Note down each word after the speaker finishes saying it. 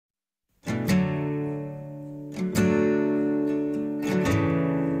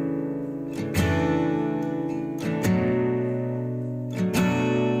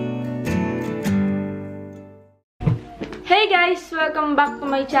guys! Welcome back to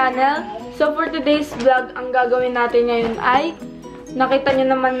my channel. So for today's vlog, ang gagawin natin ngayon ay, nakita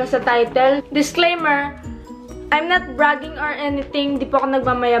nyo naman na sa title, disclaimer, I'm not bragging or anything, di po ako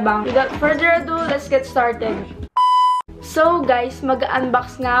nagmamayabang. Without further ado, let's get started. So guys,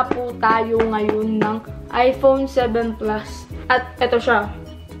 mag-unbox nga po tayo ngayon ng iPhone 7 Plus. At eto siya.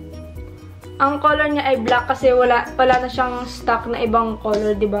 Ang color niya ay black kasi wala na siyang stock na ibang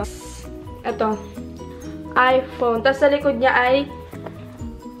color, di ba? Ito. iPhone. Tapos sa likod niya ay,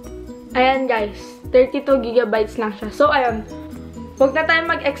 ayan guys, 32GB lang siya. So, ayun. Huwag na tayo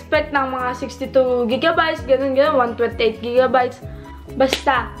mag-expect ng mga 62GB, ganun, 128GB.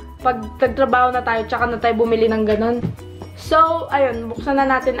 Basta, pag nagtrabaho na tayo, tsaka na tayo bumili ng ganun. So, ayun, buksan na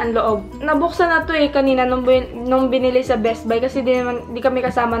natin ang loob. Nabuksan na to kanina nung binili sa Best Buy kasi di kami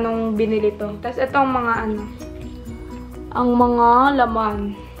kasama nung binili to. Tapos, ito ang mga ang mga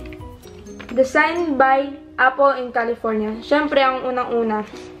laman. Designed by Apple in California. Syempre, ang unang-una,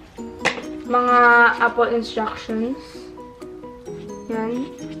 mga Apple instructions. Yan.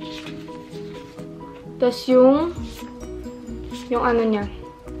 Tapos yung ano niya.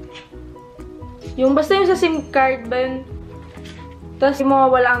 Yung basta yung sa SIM card ba yun. Tapos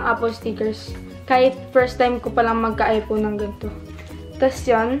mawawala ang Apple stickers. Kahit first time ko palang magka-iPhone ng ganito. Tapos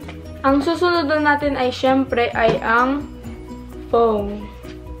yan. Ang susunod natin ay syempre ay ang phone.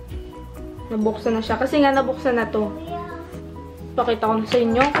 Nabuksan na siya. Kasi nga nabuksan na to. Pakita ko na sa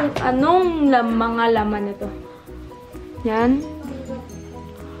inyo kung anong mga laman nito. Yan.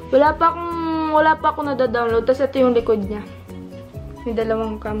 Wala pa akong nadadownload. Tapos ito yung likod niya. May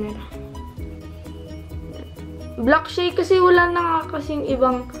dalawang camera. Black shade kasi wala nang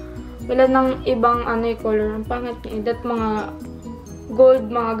ibang color. Ang pangit niya. That mga gold,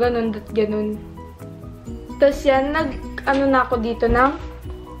 mga ganun. Tapos yan, na ako dito ng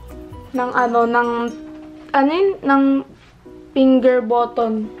finger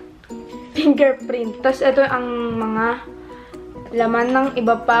button. Fingerprint. Tapos ito ang mga laman ng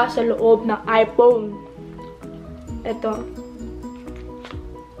iba pa sa loob ng iPhone. Ito.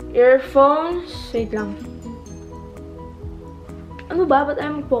 Earphones. Wait lang. Ano ba? Ba't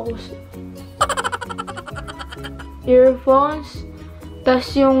ayaw mag-focus? Earphones. Tapos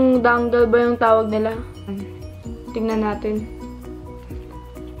yung dongle ba yung tawag nila? Tingnan natin.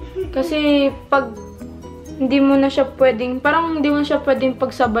 Kasi pag hindi mo na siya pwedeng, parang hindi mo na siya pwedeng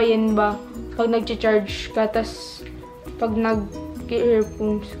pagsabayin ba pag nag-charge ka, tas pag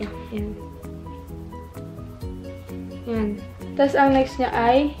nag-earphones ka. Yan. Yan. Tas ang next niya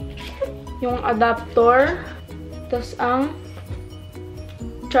ay yung adapter, tas ang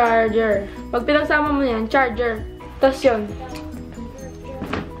charger. Pag pinagsama mo yan, charger. Tas yun.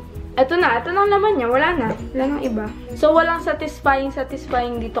 Ito na naman niya. Wala nang iba. So, walang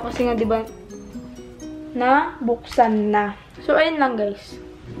satisfying dito kasi nga, diba, na buksan na. So, ayun lang, guys.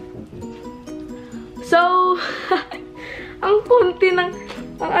 So, ang kunti ng,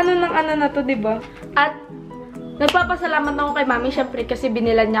 ano na to, diba? At, nagpapasalamat ako kay Mami, syempre, kasi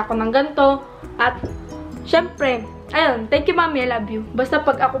binilan niya ako ng ganito. At, syempre, ayun, thank you, Mami, I love you. Basta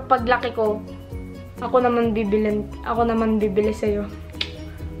paglaki ko, ako naman bibili sa'yo.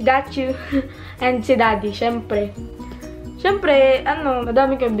 Got you. And si Daddy, syempre. Syempre,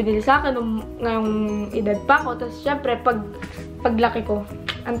 madami kayong binili sa akin ngayong edad pa ako. Tapos, syempre, paglaki ko,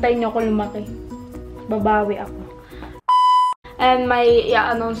 antayin niyo ako lumaki. Babawi ako. And may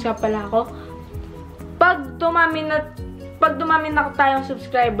i-announce nga pala ako. Pag dumami na tayong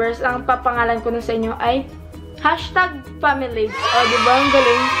subscribers, ang papangalan ko na sa inyo ay #family. O, diba? Ang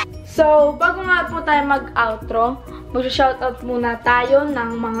galing. So, bago nga po tayo mag-outro, mag-shoutout muna tayo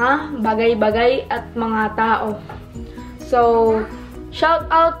ng mga bagay-bagay at mga tao. So,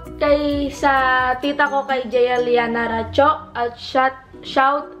 shoutout sa tita ko kay Jaya Liana Racho at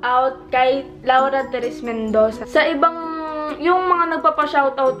shoutout kay Laura Teres Mendoza. Sa ibang, yung mga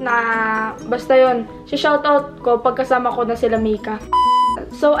nagpapa-shoutout na, basta yun, shoutout ko pagkasama ko na sila Mika.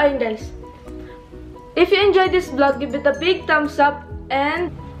 So, ayun guys. If you enjoyed this vlog, give it a big thumbs up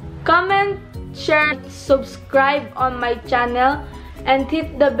and comment, share, subscribe on my channel, and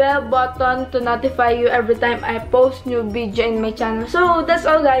hit the bell button to notify you every time I post new video in my channel. So, that's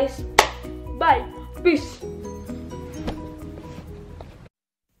all guys. Bye. Peace.